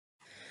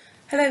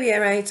Hello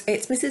Year 8,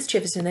 it's Mrs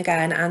Chiverton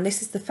again, and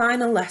this is the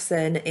final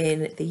lesson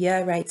in the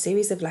Year 8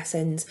 series of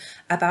lessons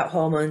about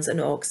hormones and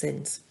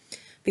auxins.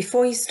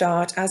 Before you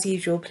start, as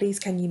usual, please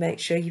can you make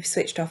sure you've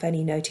switched off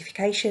any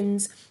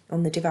notifications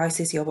on the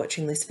devices you're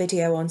watching this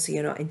video on so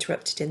you're not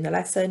interrupted in the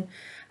lesson,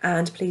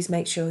 and please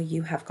make sure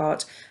you have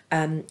got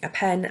a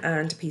pen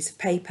and a piece of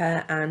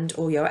paper and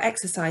all your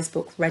exercise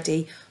book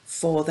ready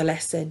for the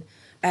lesson.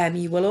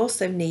 You will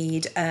also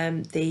need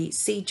the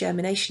seed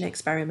germination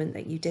experiment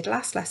that you did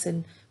last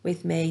lesson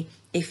with me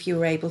if you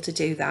were able to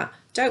do that.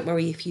 Don't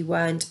worry if you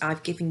weren't,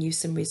 I've given you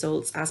some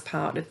results as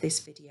part of this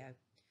video.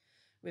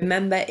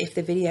 Remember, if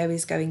the video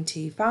is going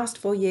too fast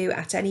for you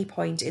at any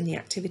point in the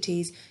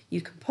activities, you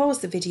can pause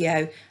the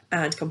video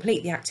and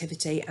complete the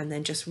activity and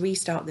then just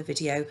restart the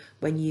video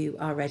when you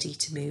are ready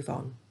to move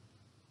on.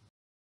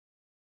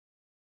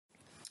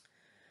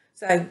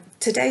 So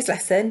today's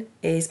lesson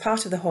is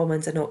part of the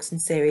Hormones and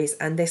Auxins series,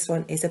 and this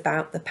one is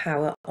about the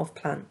power of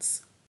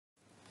plants.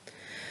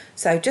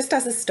 So just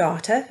as a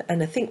starter,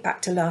 and a think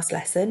back to last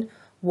lesson,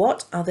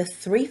 what are the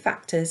 3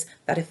 factors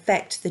that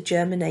affect the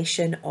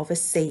germination of a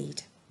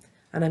seed?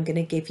 And I'm going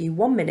to give you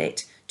 1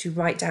 minute to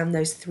write down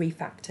those 3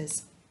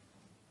 factors.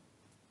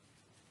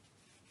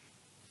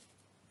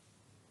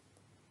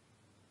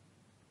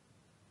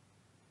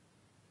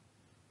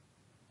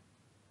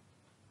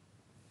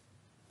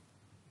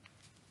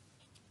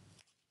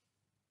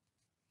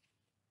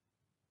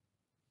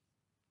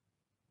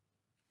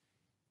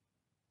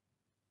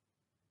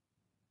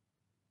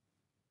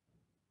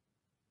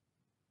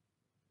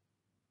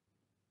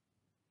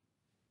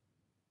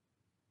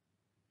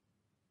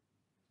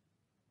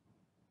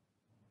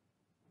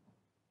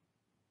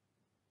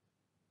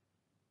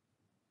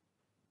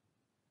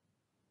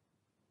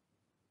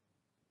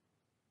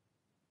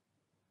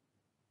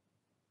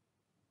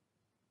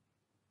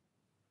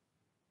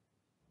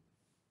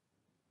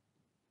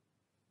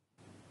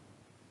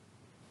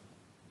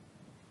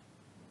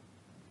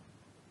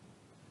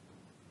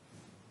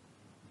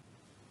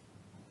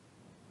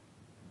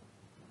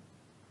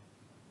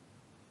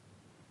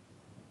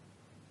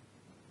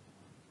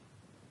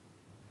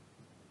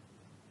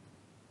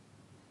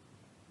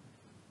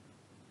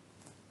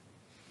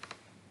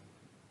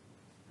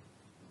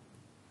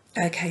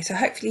 Okay, so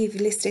hopefully you've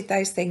listed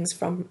those things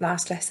from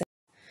last lesson.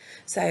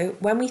 So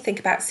when we think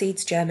about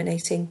seeds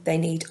germinating, they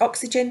need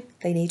oxygen,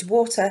 they need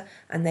water,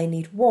 and they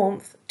need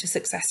warmth to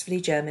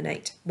successfully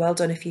germinate. Well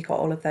done if you got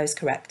all of those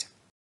correct.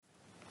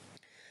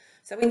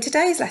 So in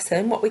today's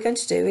lesson, what we're going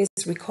to do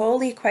is recall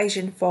the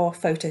equation for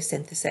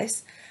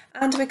photosynthesis,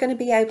 and we're going to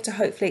be able to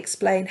hopefully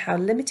explain how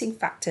limiting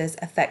factors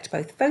affect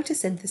both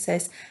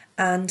photosynthesis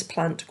and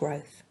plant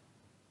growth.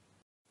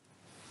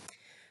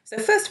 So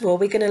first of all,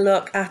 we're going to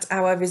look at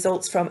our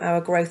results from our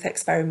growth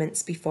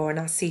experiments before and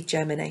our seed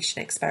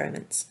germination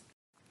experiments.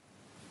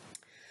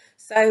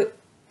 So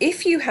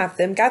if you have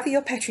them, gather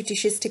your petri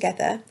dishes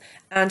together,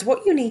 and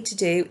what you need to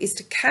do is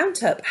to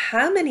count up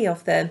how many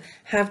of them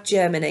have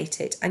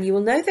germinated. And you will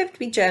know they've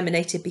been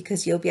germinated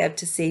because you'll be able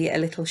to see a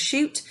little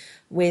shoot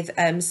with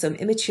some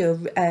immature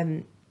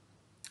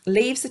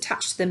leaves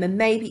attached to them and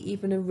maybe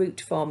even a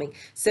root forming,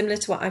 similar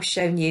to what I've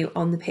shown you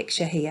on the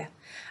picture here.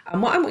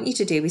 And what I want you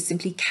to do is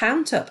simply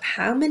count up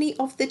how many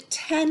of the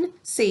 10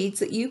 seeds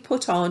that you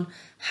put on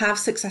have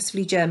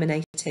successfully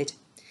germinated.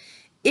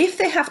 If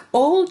they have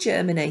all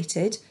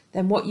germinated,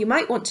 then what you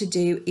might want to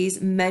do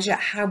is measure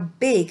how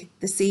big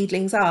the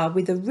seedlings are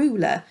with a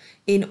ruler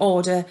in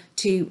order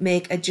to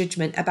make a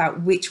judgment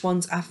about which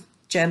ones have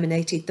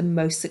germinated the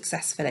most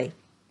successfully.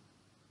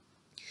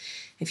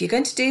 If you're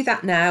going to do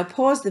that now,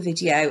 pause the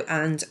video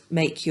and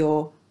make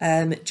your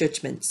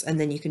judgments, and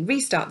then you can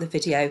restart the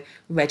video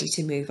ready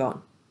to move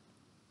on.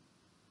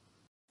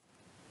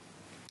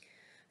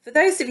 For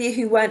those of you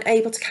who weren't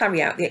able to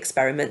carry out the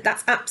experiment,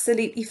 that's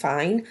absolutely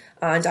fine.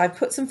 And I've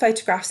put some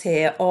photographs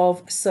here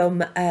of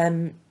some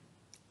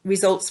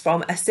results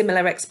from a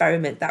similar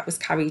experiment that was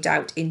carried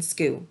out in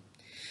school.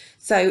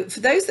 So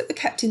for those that were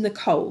kept in the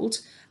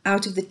cold,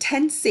 out of the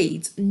 10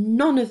 seeds,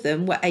 none of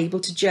them were able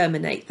to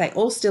germinate. They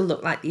all still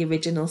look like the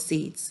original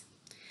seeds.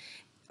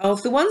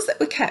 Of the ones that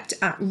were kept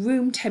at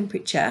room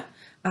temperature,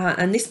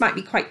 and this might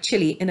be quite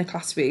chilly in a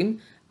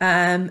classroom,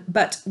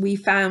 but we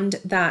found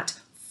that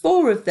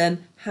 4 of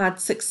them had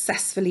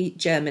successfully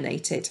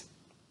germinated.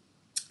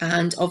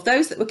 And of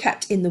those that were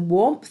kept in the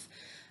warmth,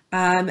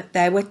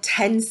 there were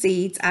 10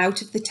 seeds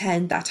out of the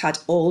 10 that had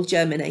all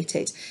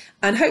germinated.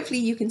 And hopefully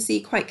you can see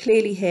quite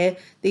clearly here,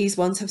 these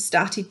ones have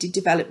started to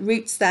develop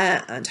roots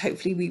there, and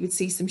hopefully we would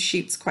see some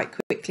shoots quite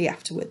quickly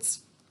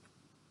afterwards.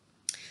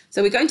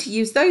 So we're going to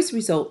use those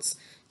results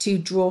to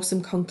draw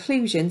some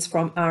conclusions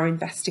from our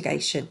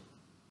investigation.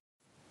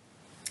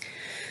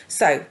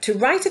 So to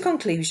write a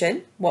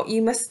conclusion, what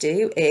you must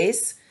do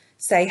is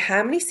say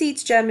how many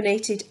seeds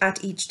germinated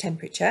at each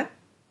temperature,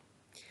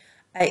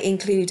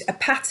 include a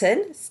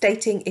pattern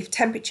stating if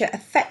temperature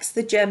affects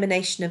the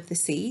germination of the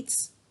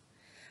seeds,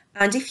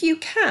 and if you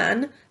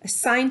can, a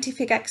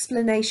scientific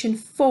explanation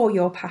for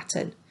your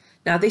pattern.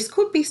 Now this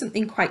could be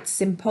something quite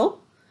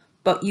simple,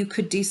 but you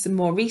could do some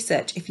more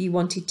research if you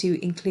wanted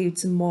to include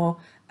some more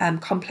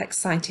complex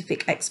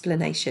scientific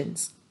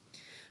explanations.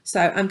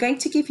 So I'm going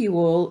to give you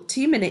all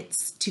 2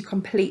 minutes to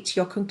complete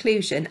your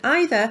conclusion,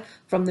 either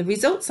from the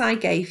results I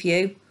gave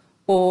you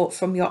or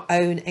from your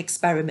own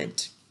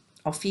experiment.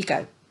 Off you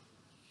go.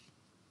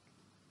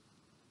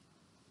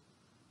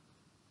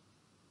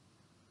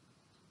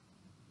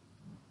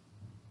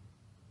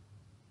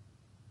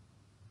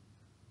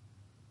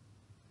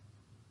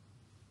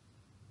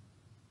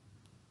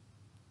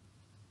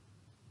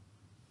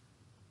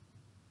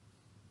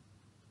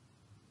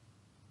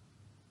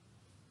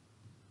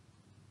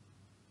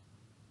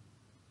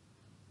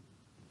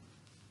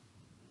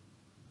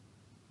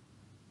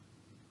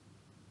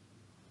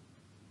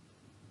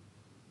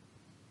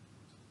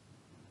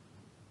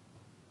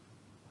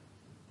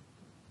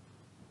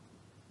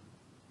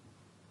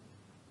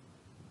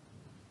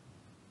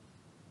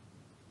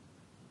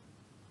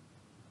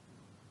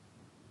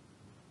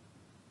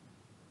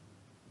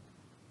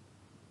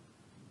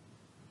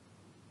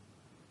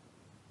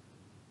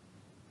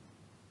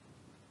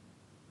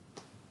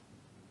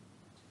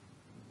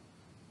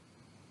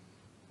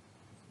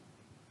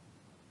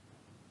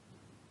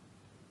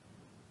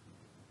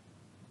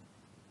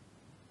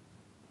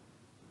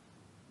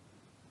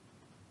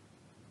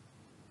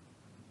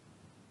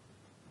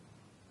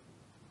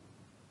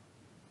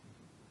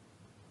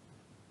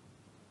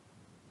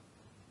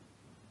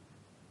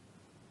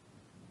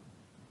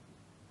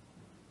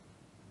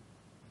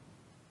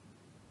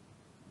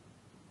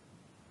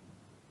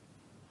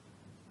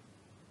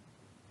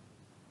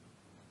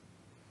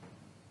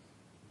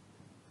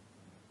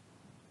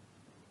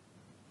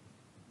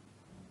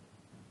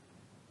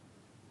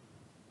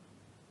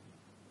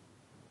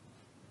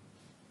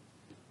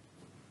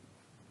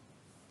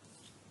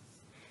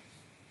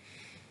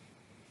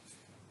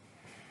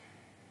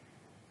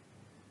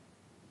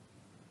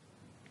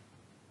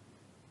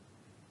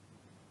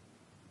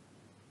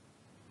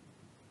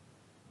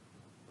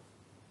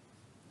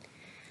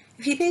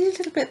 If you need a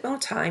little bit more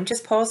time,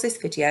 just pause this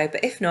video,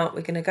 but if not,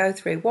 we're going to go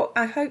through what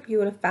I hope you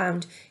will have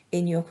found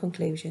in your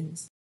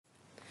conclusions.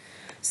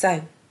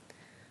 So,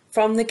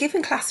 from the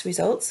given class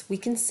results, we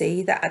can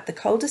see that at the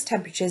coldest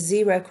temperature,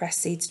 0 cress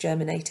seeds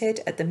germinated.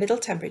 At the middle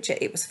temperature,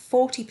 it was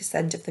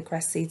 40% of the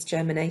cress seeds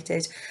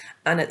germinated.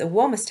 And at the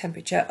warmest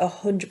temperature,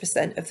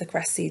 100% of the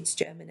cress seeds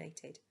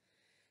germinated.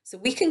 So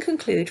we can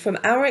conclude from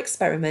our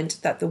experiment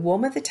that the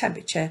warmer the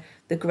temperature,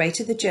 the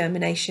greater the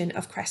germination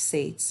of cress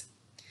seeds.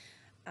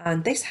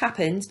 And this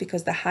happens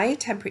because the higher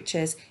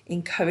temperatures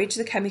encourage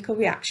the chemical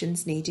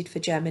reactions needed for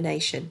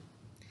germination.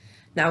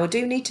 Now, I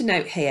do need to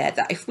note here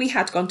that if we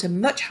had gone to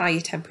much higher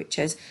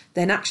temperatures,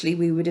 then actually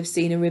we would have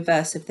seen a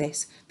reverse of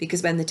this,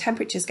 because when the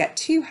temperatures get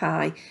too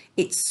high,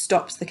 it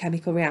stops the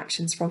chemical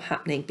reactions from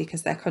happening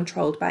because they're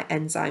controlled by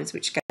enzymes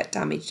which get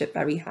damaged at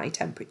very high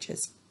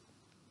temperatures.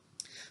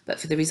 But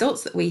for the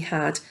results that we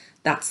had,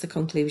 that's the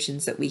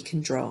conclusions that we can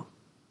draw.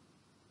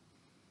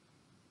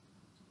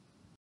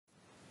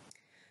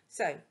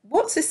 So,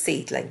 what's a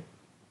seedling?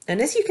 And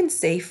as you can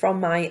see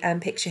from my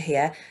picture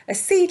here, a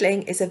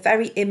seedling is a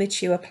very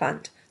immature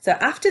plant. So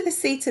after the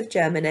seeds have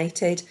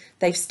germinated,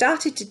 they've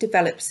started to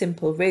develop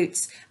simple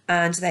roots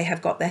and they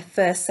have got their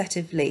first set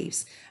of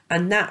leaves,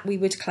 and that we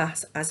would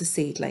class as a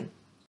seedling.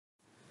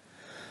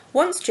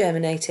 Once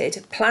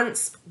germinated,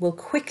 plants will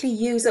quickly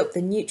use up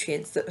the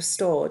nutrients that were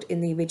stored in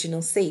the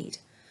original seed.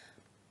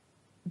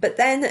 But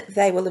then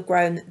they will have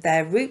grown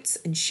their roots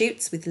and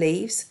shoots with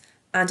leaves,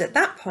 and at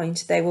that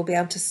point they will be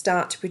able to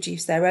start to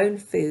produce their own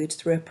food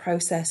through a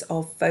process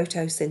of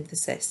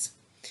photosynthesis.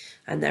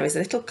 And there is a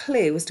little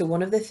clue as to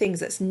one of the things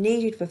that's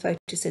needed for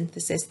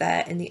photosynthesis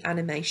there in the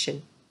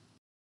animation.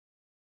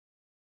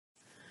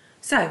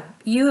 So,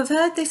 you have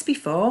heard this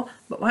before,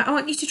 but what I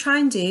want you to try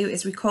and do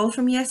is recall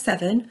from year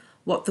 7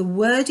 what the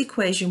word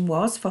equation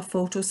was for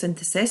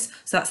photosynthesis.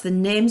 So that's the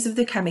names of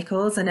the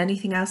chemicals and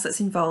anything else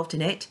that's involved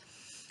in it.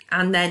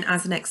 And then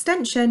as an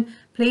extension,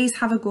 please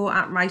have a go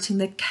at writing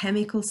the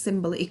chemical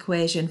symbol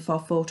equation for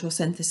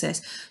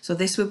photosynthesis. So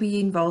this will be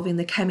involving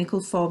the chemical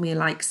formula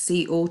like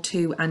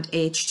CO2 and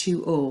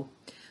H2O.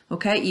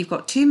 Okay, you've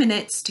got 2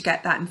 minutes to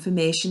get that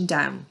information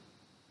down.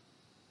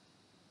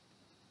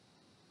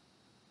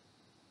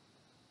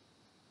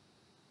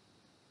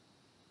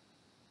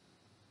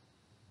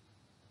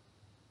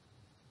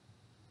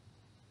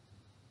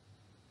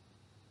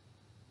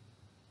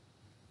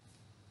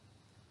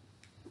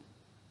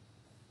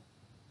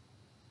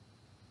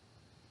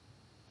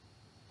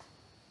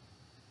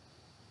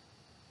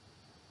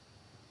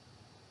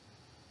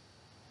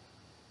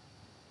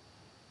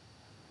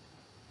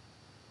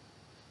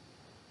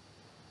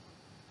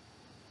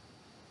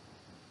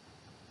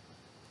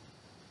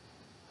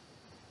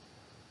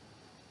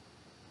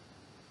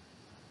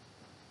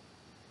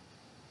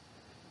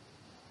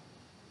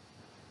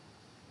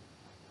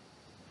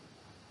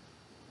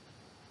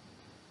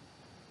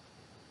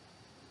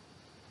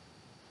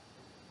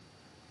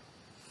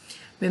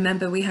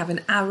 Remember, we have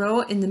an arrow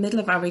in the middle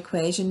of our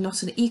equation,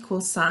 not an equal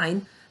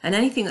sign, and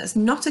anything that's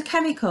not a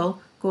chemical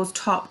goes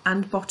top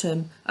and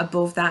bottom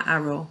above that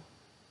arrow.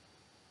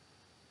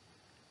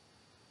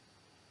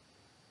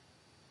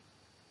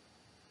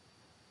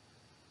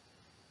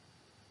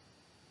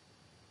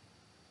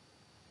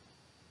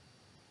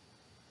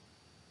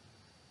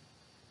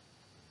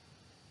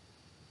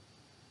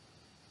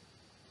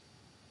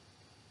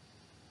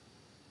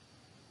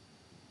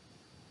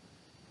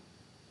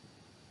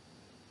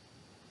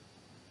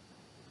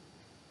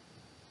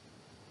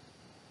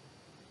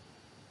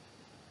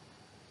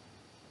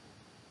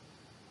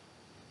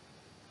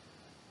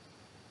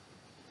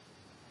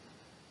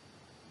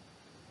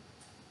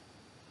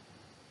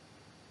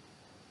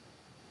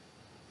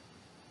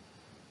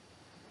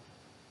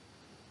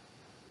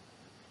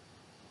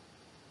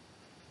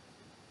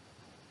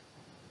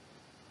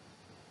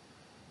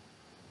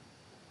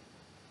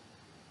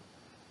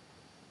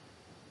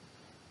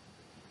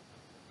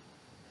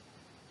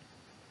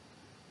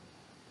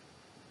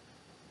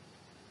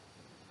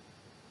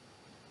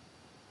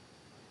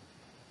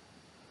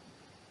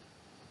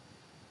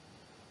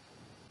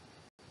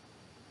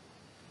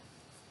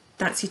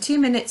 That's your 2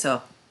 minutes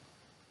up.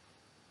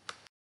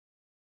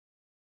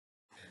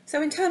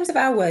 So in terms of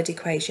our word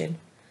equation,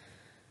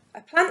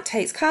 a plant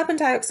takes carbon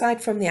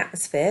dioxide from the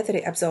atmosphere that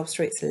it absorbs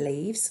through its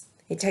leaves.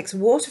 It takes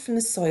water from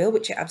the soil,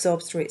 which it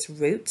absorbs through its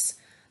roots.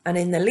 And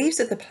in the leaves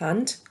of the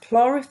plant,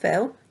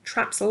 chlorophyll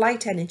traps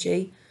light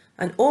energy,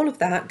 and all of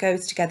that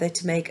goes together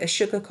to make a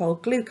sugar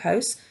called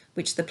glucose,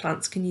 which the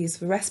plants can use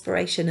for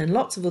respiration and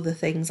lots of other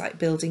things like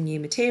building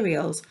new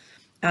materials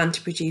and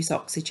to produce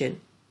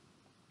oxygen.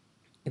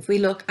 If we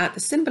look at the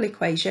simple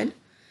equation,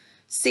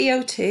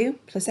 CO2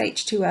 plus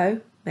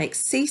H2O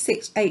makes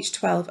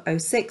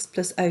C6H12O6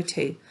 plus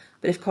O2.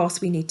 But of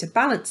course we need to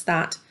balance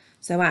that,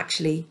 so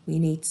actually we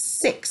need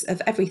 6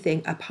 of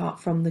everything apart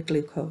from the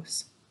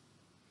glucose.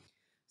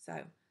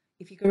 So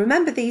if you can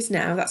remember these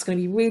now, that's going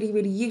to be really,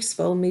 really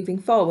useful moving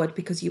forward,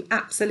 because you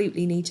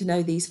absolutely need to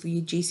know these for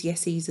your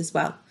GCSEs as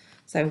well.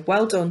 So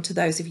well done to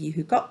those of you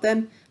who got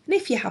them, and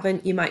if you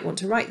haven't, you might want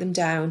to write them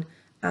down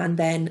and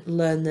then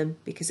learn them,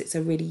 because it's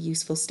a really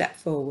useful step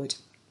forward.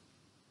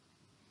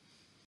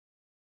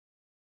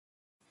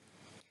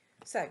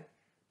 So,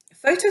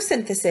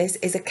 photosynthesis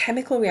is a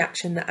chemical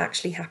reaction that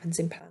actually happens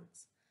in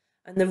plants,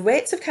 and the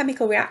rates of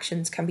chemical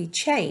reactions can be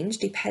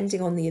changed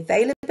depending on the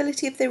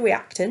availability of the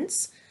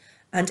reactants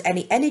and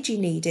any energy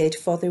needed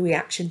for the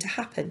reaction to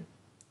happen.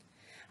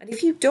 And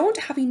if you don't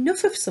have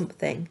enough of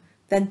something,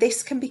 then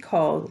this can be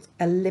called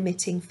a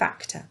limiting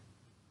factor.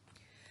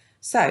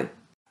 So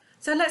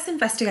let's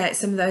investigate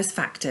some of those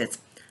factors.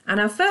 And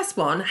our first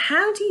one,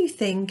 how do you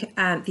think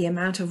the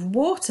amount of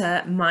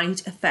water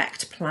might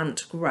affect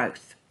plant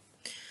growth?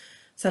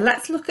 So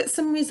let's look at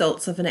some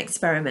results of an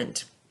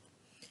experiment.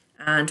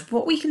 And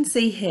what we can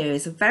see here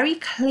is a very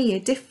clear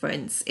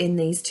difference in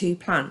these two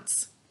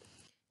plants.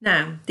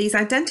 Now, these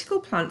identical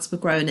plants were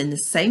grown in the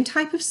same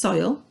type of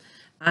soil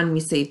and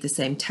received the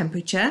same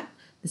temperature,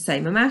 the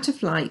same amount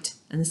of light,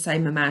 and the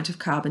same amount of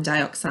carbon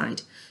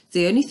dioxide.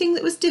 The only thing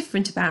that was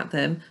different about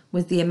them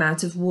was the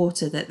amount of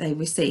water that they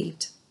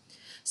received.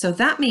 So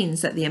that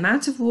means that the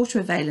amount of water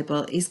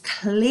available is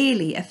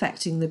clearly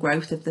affecting the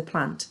growth of the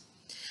plant.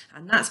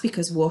 And that's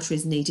because water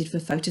is needed for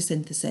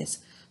photosynthesis.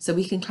 So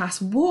we can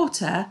class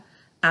water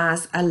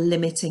as a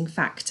limiting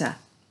factor.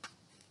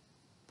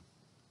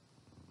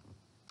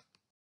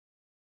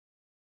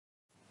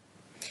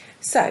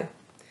 So,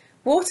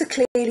 water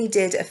clearly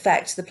did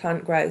affect the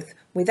plant growth.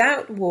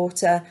 Without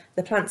water,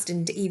 the plants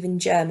didn't even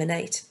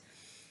germinate.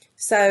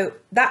 So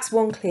that's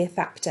one clear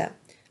factor.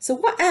 So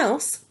what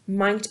else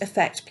might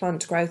affect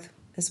plant growth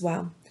as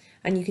well?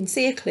 And you can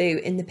see a clue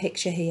in the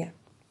picture here.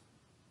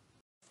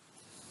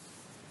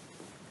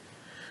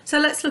 So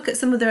let's look at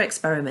some other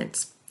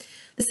experiments.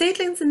 The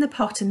seedlings in the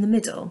pot in the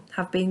middle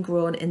have been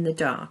grown in the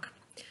dark.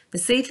 The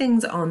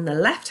seedlings on the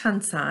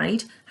left-hand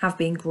side have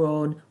been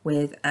grown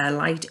with a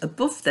light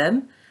above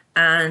them,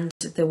 and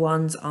the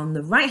ones on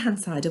the right-hand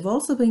side have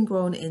also been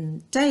grown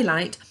in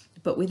daylight,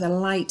 but with a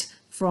light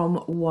from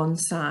one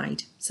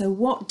side. So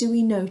what do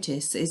we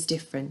notice is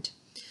different?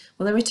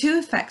 Well, there are two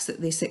effects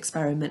that this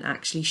experiment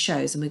actually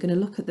shows, and we're going to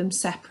look at them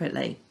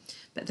separately,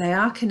 but they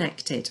are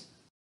connected.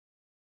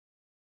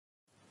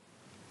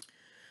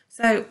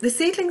 So the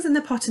seedlings in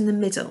the pot in the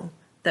middle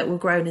that were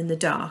grown in the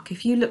dark,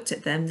 if you looked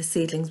at them, the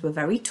seedlings were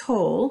very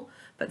tall,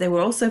 but they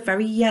were also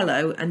very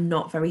yellow and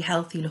not very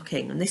healthy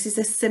looking. And this is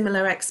a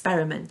similar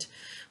experiment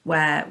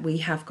where we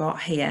have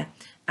got here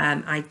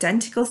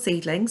identical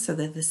seedlings, so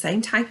they're the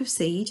same type of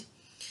seed.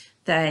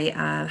 They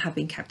have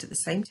been kept at the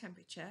same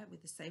temperature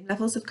with the same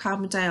levels of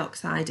carbon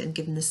dioxide and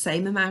given the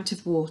same amount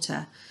of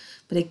water.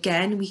 But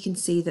again, we can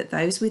see that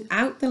those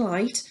without the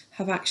light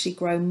have actually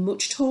grown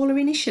much taller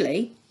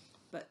initially,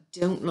 but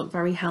don't look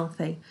very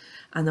healthy.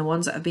 And the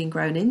ones that have been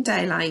grown in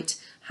daylight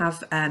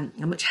have are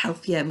much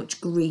healthier,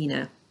 much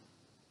greener.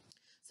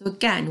 So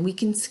again, we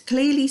can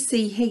clearly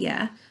see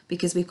here,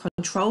 because we've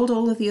controlled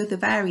all of the other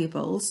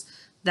variables,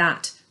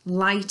 that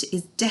light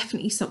is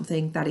definitely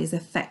something that is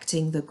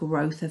affecting the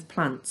growth of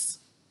plants.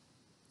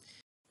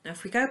 Now,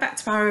 if we go back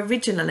to our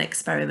original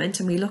experiment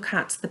and we look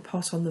at the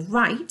pot on the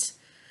right,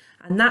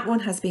 and that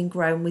one has been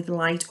grown with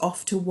light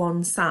off to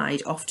one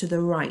side, off to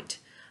the right.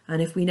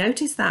 And if we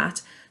notice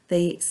that,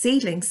 the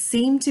seedlings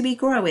seem to be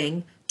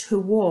growing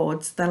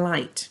towards the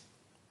light.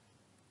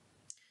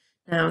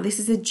 Now, this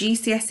is a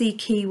GCSE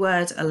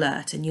keyword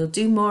alert, and you'll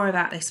do more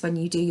about this when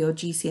you do your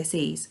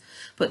GCSEs.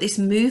 But this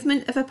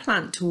movement of a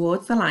plant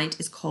towards the light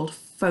is called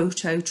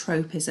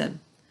phototropism.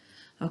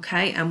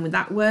 Okay, and with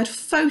that word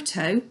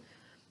photo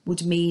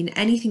would mean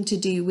anything to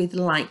do with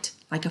light,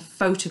 like a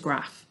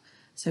photograph.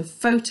 So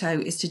photo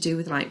is to do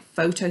with like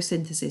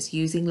photosynthesis,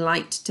 using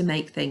light to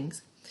make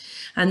things.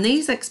 And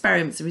these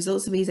experiments, the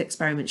results of these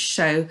experiments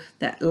show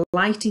that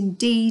light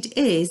indeed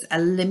is a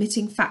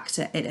limiting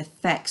factor. It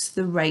affects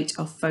the rate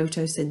of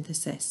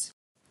photosynthesis.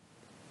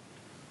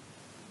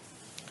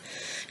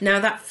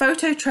 Now, that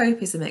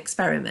phototropism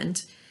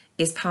experiment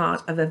is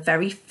part of a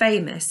very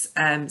famous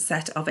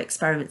set of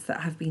experiments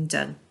that have been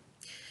done.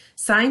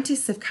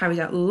 Scientists have carried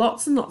out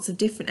lots and lots of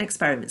different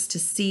experiments to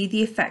see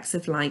the effects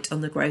of light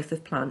on the growth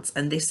of plants,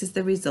 and this is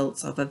the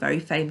results of a very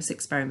famous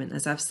experiment,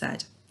 as I've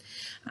said.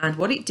 And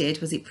what it did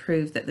was it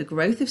proved that the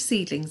growth of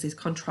seedlings is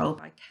controlled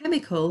by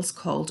chemicals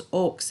called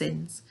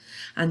auxins,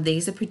 and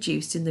these are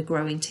produced in the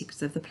growing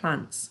tips of the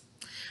plants,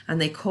 and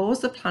they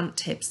cause the plant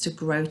tips to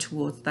grow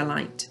towards the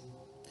light.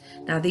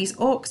 Now, these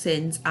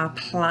auxins are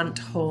plant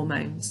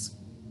hormones.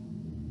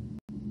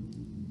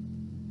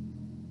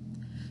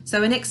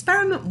 So in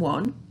experiment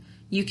 1,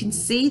 you can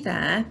see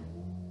there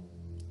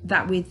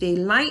that with the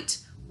light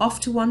off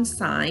to one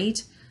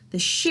side, the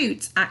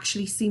shoots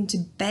actually seem to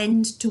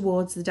bend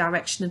towards the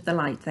direction of the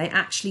light. They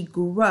actually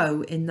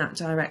grow in that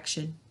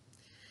direction.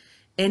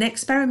 In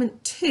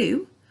experiment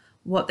 2,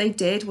 what they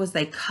did was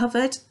they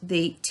covered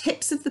the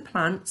tips of the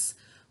plants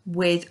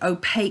with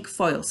opaque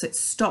foil, so it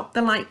stopped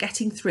the light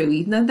getting through.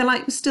 Even though the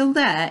light was still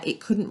there, it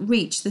couldn't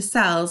reach the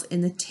cells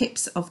in the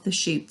tips of the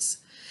shoots.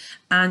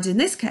 And in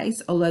this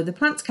case, although the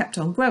plants kept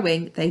on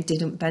growing, they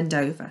didn't bend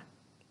over.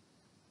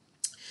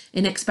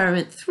 In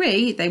experiment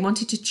 3, they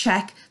wanted to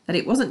check that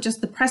it wasn't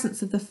just the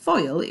presence of the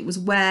foil, it was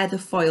where the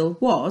foil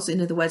was, in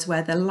other words,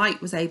 where the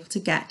light was able to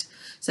get.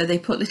 So they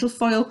put little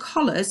foil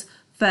collars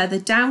further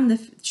down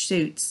the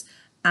shoots,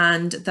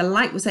 and the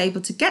light was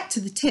able to get to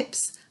the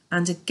tips,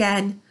 and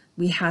again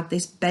we had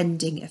this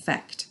bending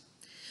effect.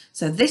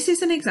 So this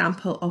is an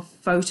example of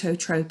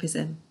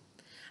phototropism.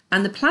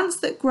 And the plants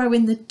that grow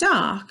in the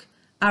dark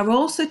are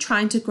also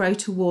trying to grow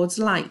towards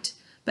light,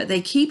 but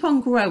they keep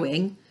on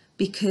growing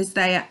because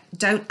they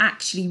don't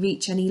actually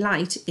reach any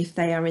light if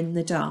they are in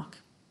the dark.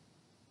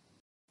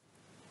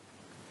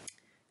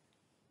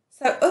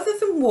 So other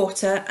than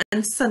water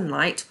and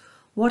sunlight,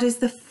 what is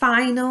the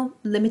final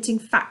limiting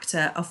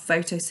factor of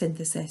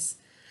photosynthesis?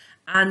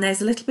 And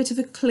there's a little bit of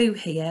a clue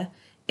here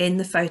in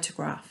the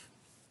photograph.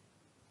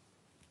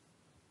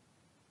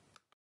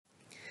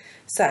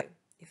 So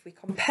if we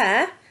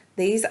compare,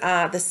 these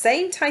are the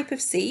same type of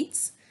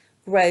seeds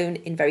grown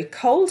in very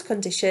cold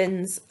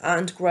conditions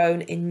and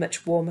grown in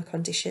much warmer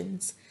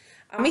conditions.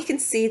 And we can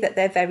see that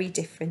they're very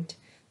different.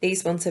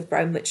 These ones have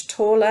grown much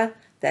taller,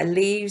 their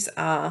leaves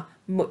are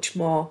much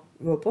more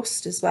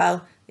robust as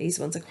well. These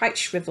ones are quite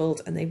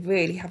shriveled and they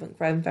really haven't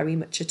grown very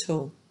much at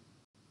all.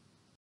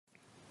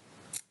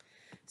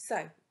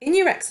 So in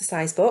your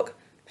exercise book,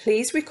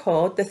 please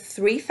record the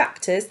 3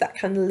 factors that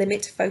can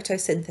limit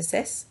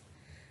photosynthesis.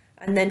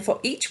 And then for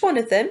each one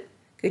of them,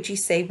 could you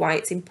say why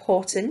it's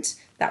important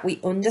that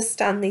we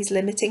understand these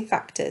limiting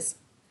factors?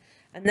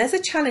 And there's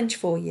a challenge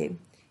for you.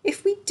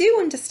 If we do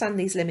understand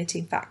these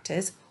limiting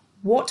factors,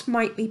 what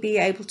might we be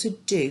able to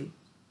do?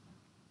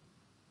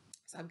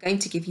 So I'm going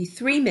to give you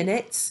 3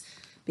 minutes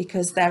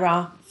because there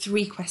are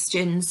 3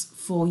 questions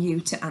for you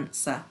to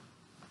answer.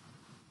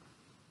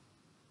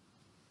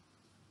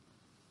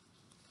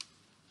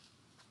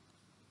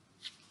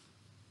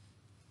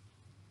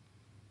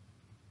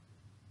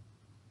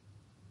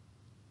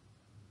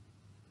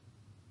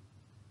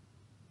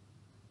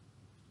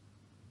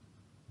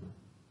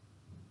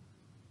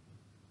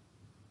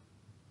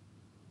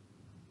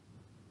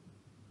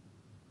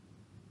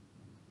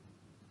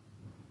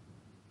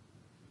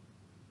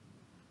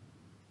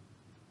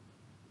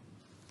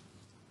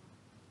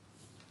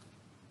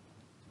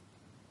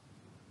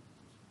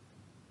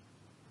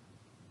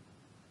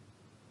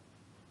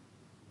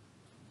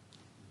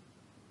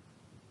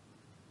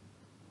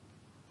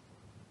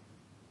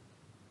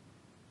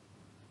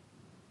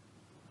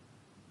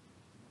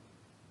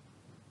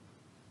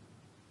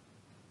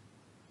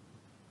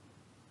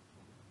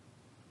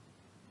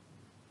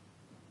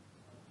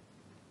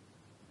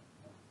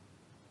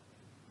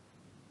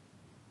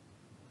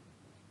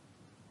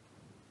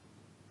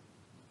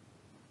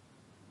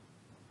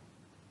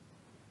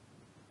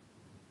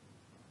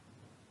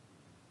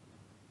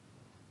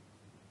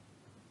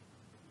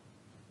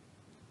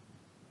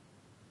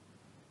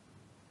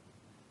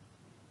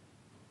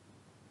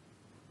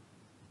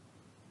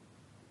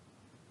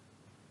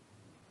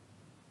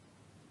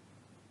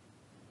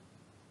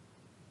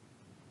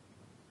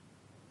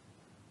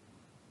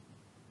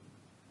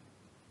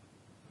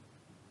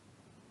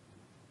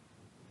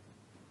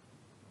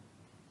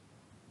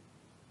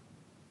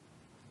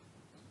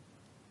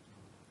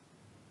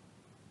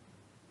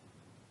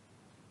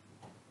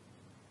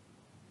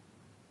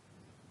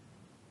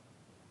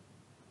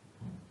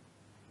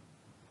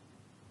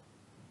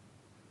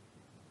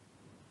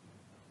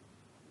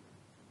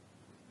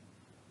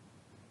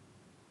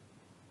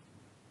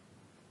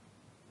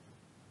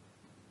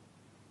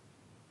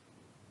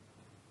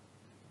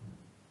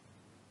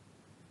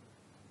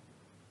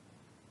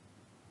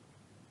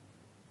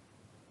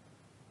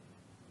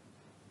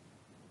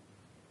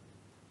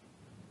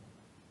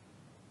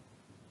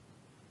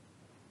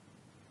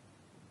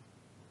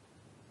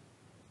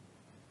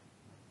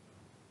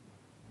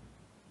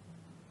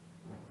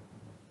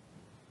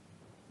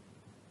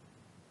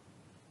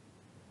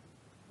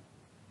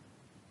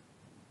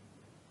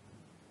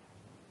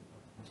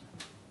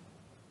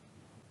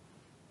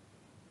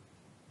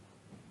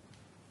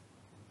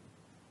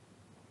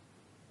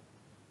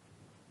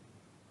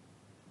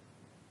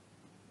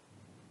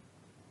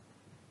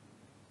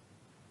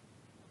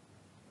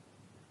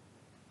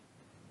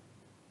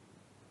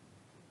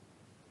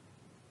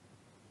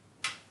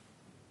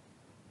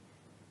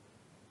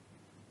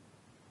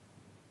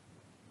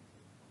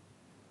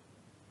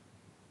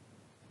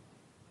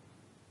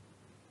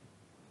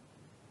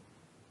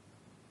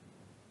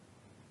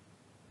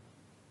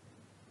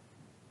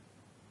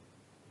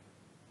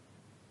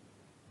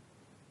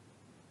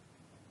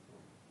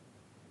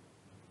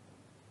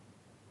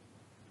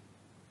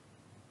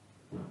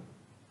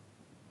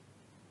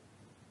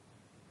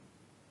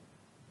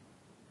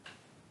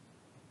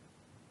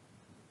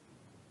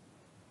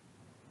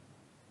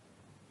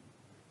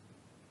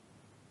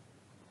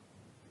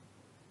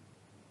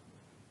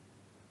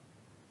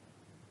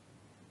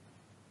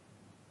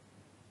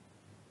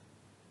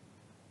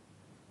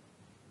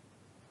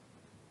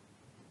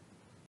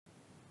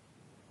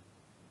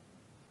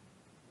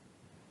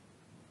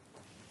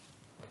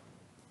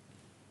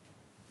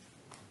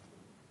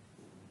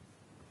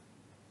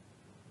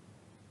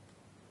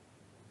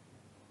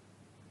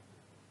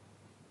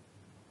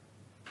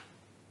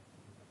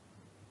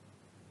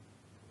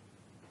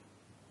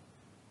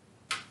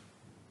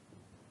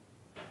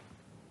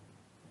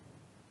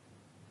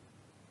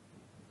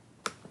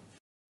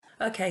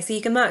 Okay, so you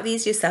can mark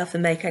these yourself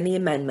and make any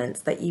amendments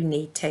that you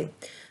need to.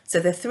 So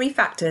the three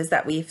factors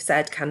that we've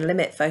said can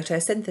limit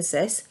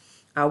photosynthesis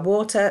are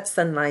water,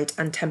 sunlight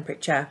and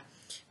temperature.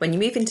 When you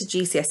move into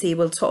GCSE,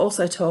 we'll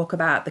also talk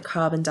about the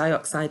carbon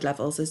dioxide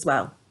levels as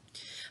well.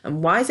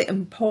 And why is it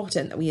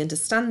important that we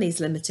understand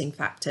these limiting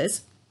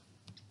factors?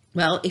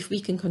 Well, if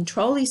we can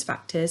control these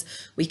factors,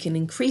 we can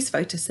increase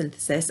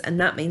photosynthesis,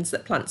 and that means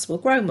that plants will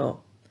grow more.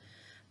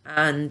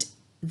 And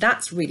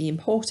that's really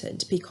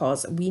important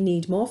because we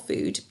need more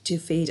food to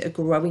feed a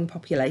growing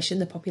population.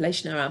 The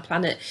population on our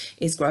planet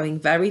is growing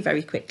very,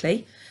 very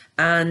quickly.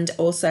 And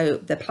also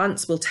the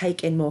plants will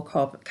take in more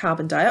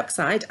carbon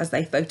dioxide as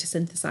they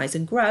photosynthesize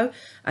and grow.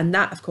 And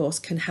that, of course,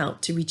 can help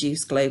to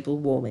reduce global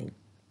warming.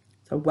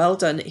 So well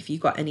done if you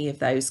got any of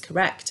those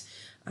correct.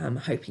 I'm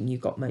hoping you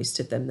got most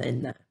of them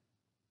in there.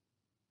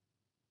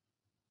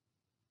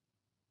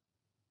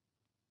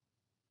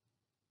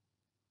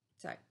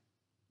 So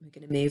we're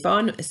going to move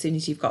on as soon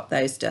as you've got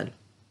those done.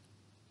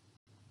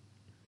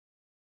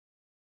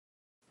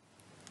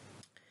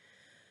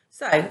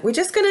 So we're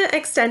just going to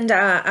extend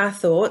our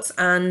thoughts,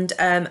 and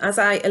as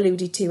I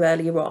alluded to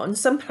earlier on,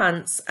 some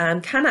plants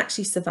can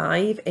actually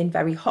survive in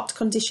very hot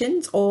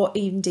conditions or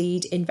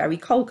indeed in very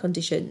cold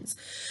conditions.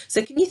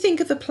 So can you think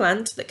of a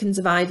plant that can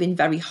survive in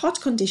very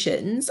hot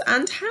conditions,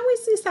 and how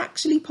is this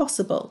actually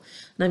possible?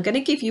 And I'm going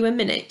to give you a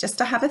minute just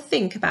to have a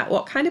think about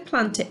what kind of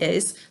plant it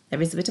is.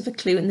 There is a bit of a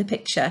clue in the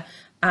picture,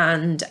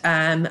 and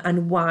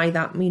why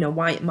that,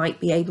 why it might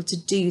be able to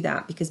do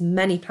that, because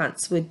many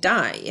plants would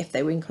die if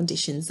they were in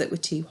conditions that were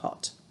too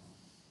hot.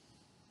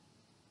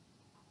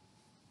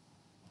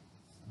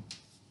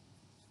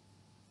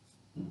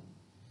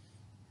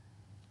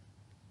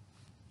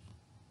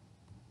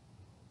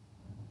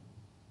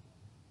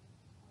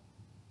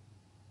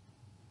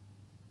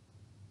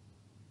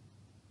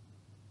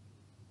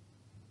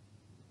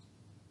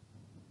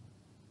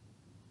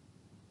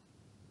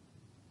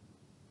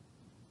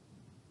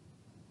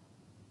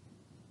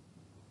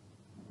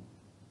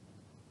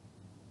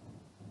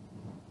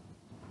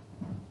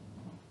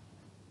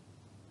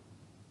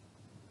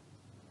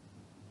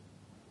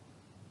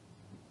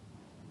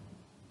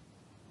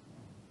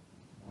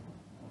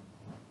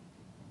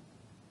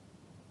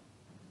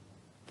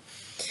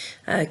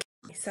 Okay,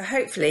 so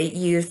hopefully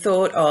you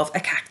thought of a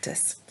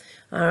cactus.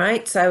 All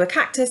right, so a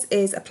cactus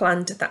is a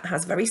plant that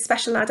has very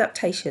special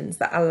adaptations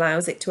that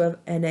allows it to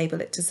enable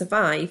it to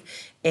survive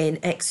in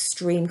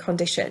extreme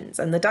conditions.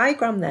 And the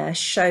diagram there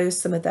shows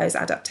some of those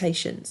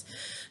adaptations.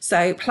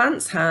 So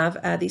plants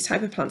have, these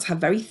type of plants have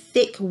very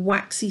thick,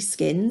 waxy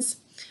skins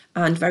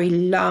and very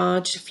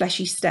large,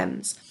 fleshy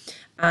stems.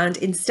 And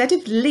instead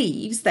of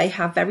leaves, they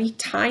have very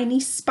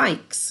tiny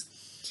spikes.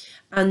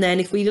 And then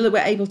if we were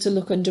able to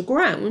look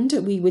underground,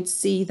 we would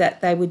see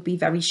that there would be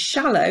very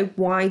shallow,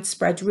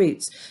 widespread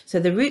roots. So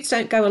the roots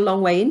don't go a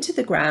long way into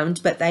the ground,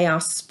 but they are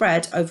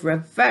spread over a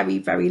very,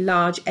 very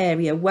large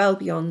area, well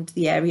beyond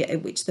the area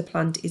in which the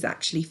plant is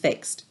actually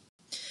fixed.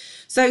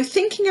 So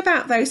thinking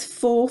about those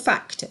four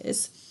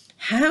factors,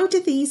 how do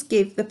these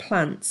give the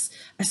plants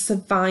a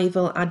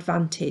survival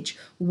advantage?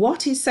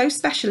 What is so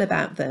special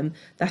about them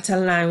that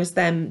allows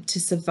them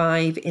to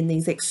survive in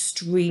these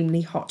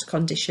extremely hot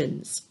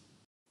conditions?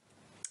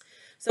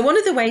 So one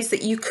of the ways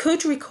that you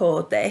could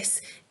record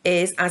this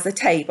is as a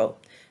table.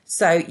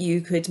 So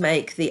you could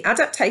make the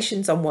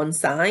adaptations on one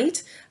side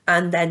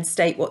and then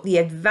state what the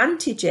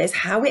advantage is,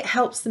 how it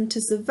helps them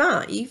to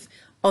survive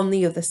on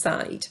the other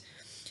side.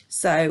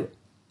 So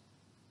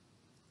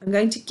I'm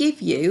going to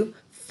give you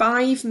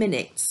 5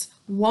 minutes,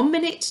 1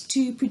 minute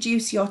to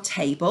produce your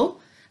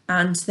table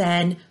and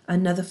then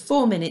another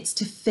 4 minutes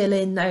to fill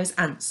in those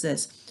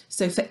answers.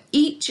 So for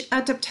each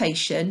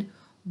adaptation,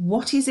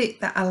 what is it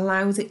that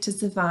allows it to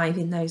survive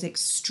in those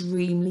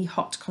extremely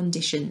hot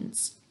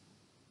conditions?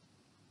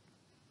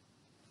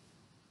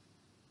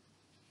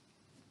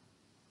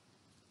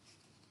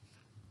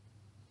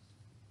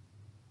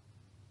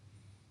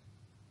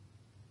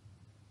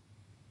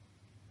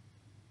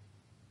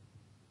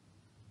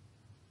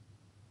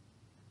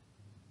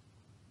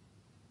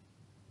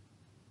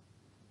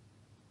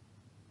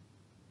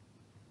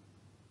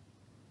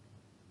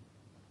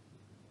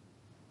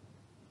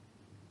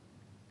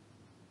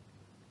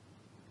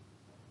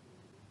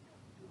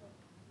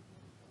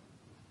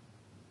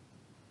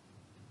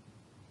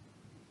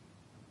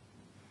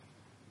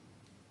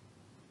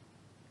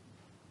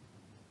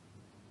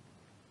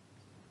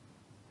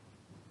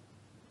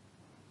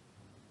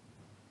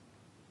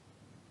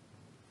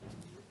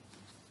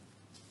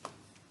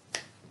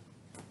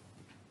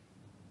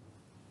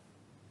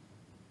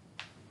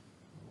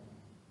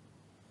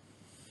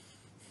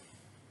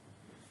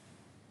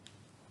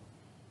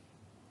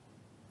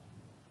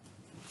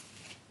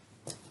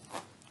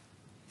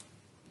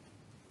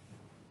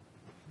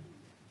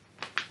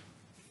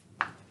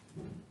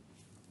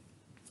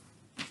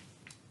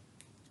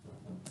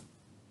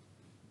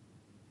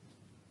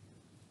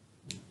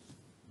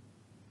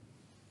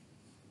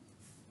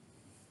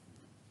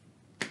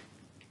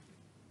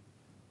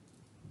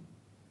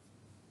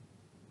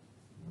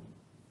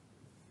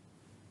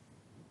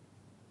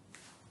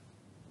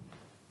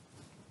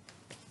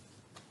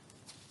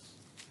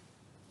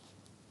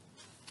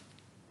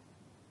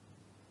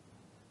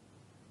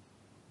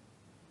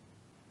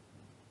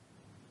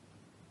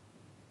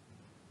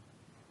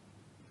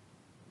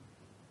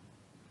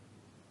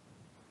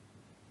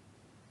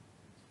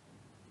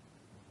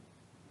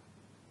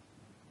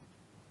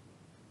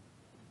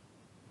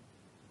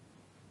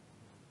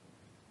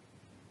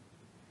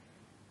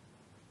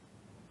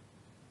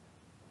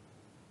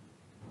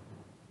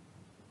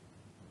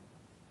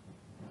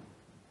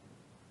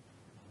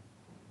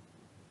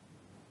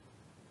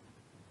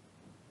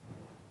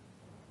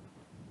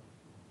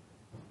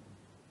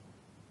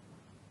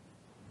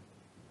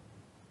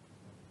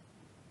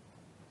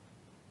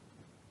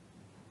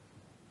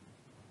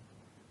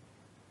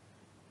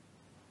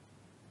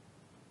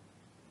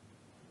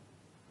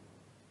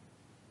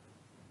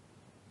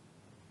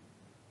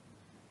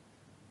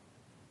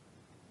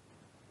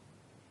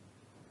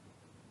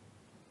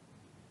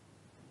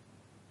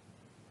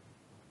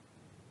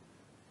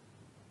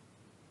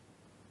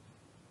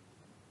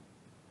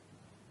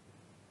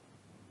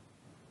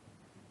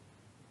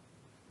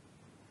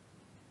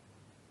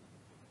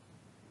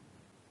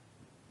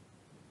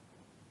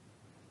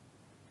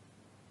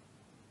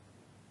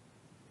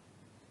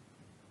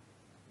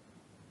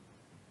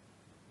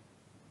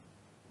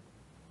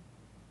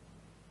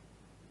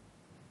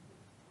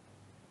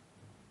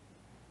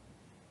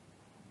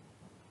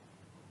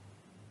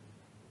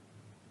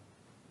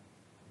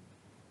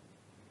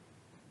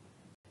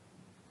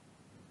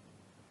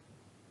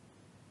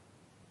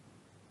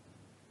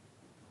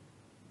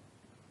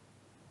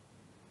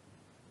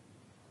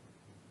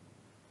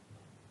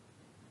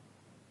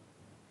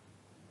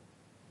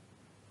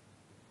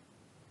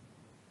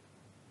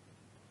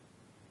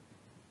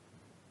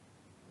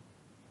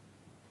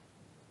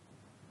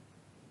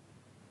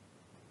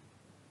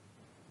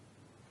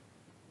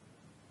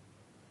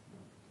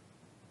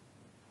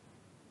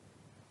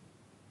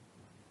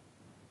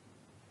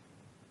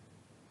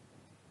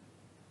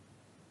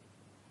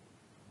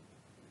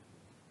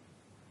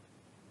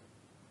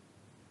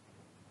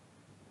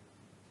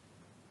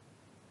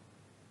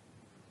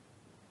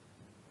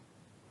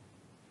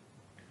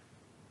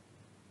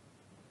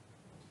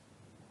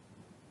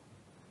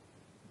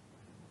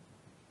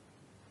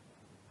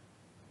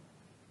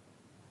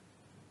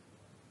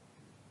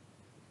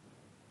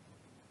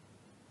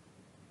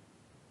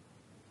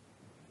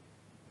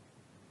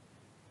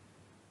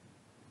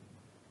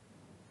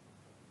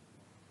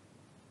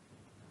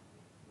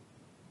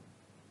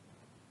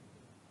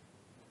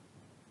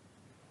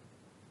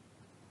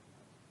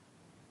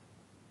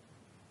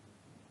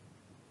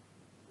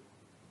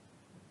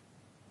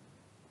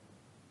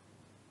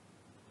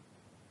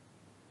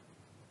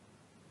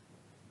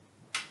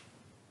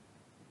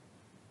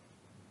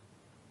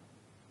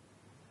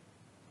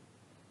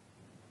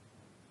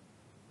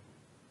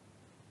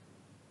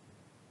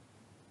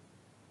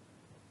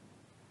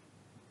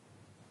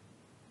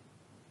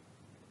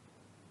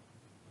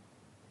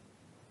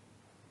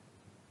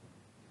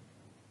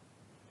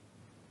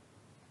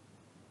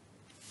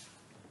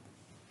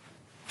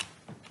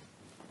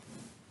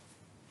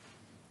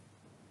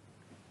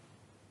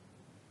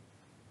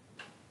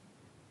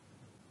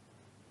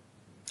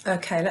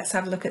 Okay, let's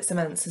have a look at some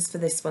answers for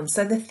this one.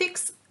 So the thick,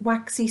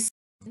 waxy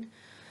skin,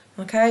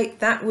 okay,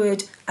 that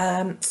would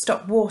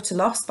stop water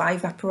loss by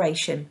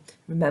evaporation.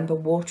 Remember,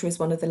 water is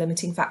one of the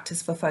limiting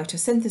factors for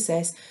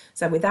photosynthesis.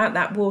 So without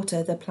that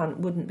water, the plant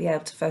wouldn't be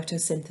able to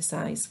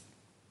photosynthesize.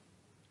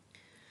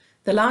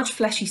 The large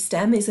fleshy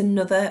stem is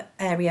another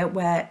area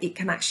where it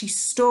can actually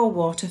store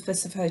water for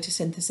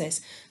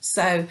photosynthesis.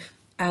 So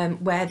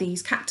where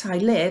these cacti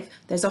live,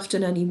 there's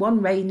often only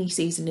one rainy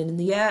season in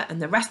the year,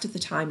 and the rest of the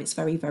time it's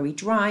very, very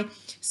dry.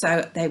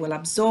 So they will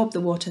absorb the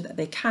water that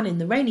they can in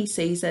the rainy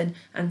season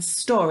and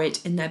store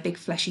it in their big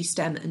fleshy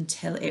stem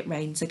until it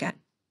rains again.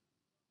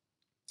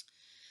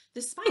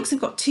 The spikes have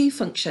got two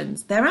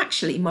functions. They're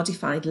actually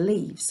modified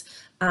leaves.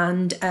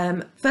 And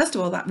first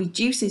of all, that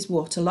reduces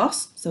water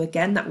loss. So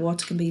again, that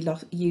water can be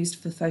used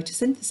for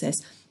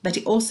photosynthesis, but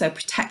it also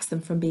protects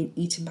them from being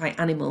eaten by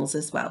animals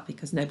as well,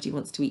 because nobody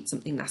wants to eat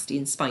something nasty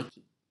and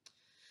spiky.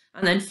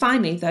 And then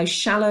finally, those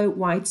shallow,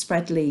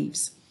 widespread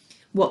leaves.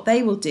 What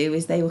they will do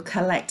is they will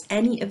collect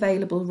any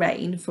available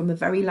rain from a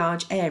very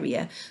large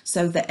area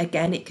so that,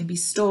 again, it can be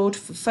stored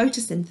for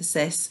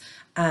photosynthesis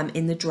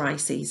in the dry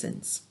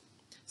seasons.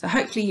 So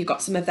hopefully you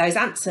got some of those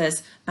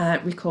answers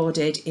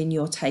recorded in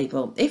your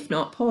table. If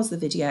not, pause the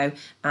video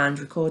and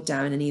record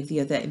down any of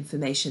the other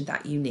information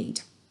that you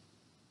need.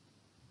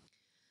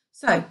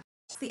 So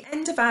that's the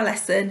end of our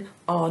lesson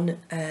on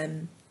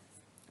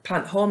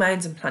plant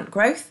hormones and plant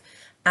growth.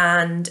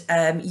 And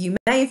you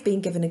may have been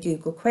given a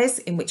Google quiz,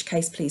 in which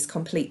case please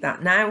complete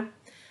that now.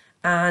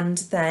 And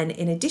then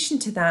in addition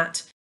to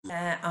that,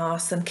 there are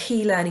some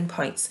key learning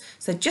points.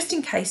 So just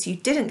in case you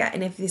didn't get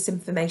any of this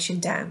information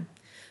down.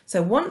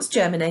 So once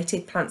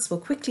germinated, plants will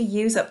quickly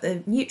use up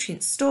the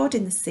nutrients stored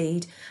in the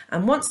seed,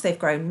 and once they've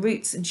grown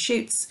roots and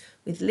shoots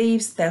with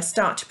leaves, they'll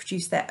start to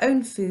produce their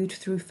own food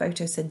through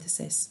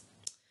photosynthesis.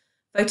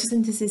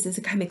 Photosynthesis is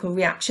a chemical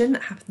reaction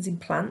that happens in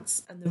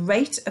plants, and the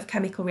rate of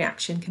chemical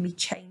reaction can be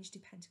changed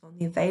depending on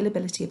the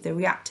availability of the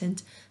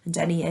reactant and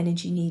any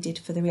energy needed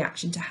for the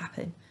reaction to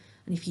happen.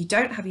 And if you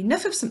don't have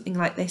enough of something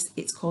like this,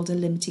 it's called a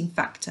limiting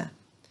factor.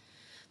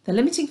 The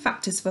limiting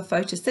factors for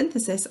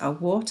photosynthesis are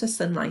water,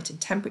 sunlight,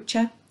 and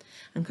temperature,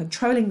 and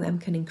controlling them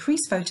can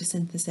increase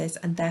photosynthesis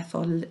and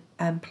therefore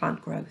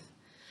plant growth.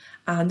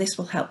 And this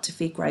will help to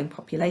feed growing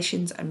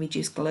populations and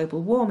reduce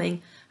global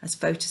warming as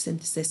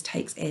photosynthesis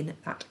takes in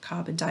that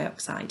carbon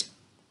dioxide.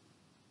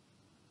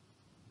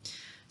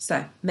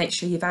 So make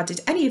sure you've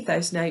added any of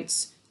those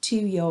notes to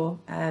your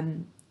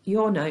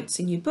notes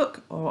in your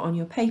book or on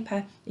your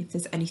paper if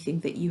there's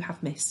anything that you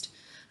have missed.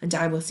 And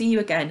I will see you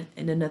again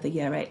in another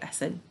Year 8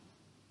 lesson.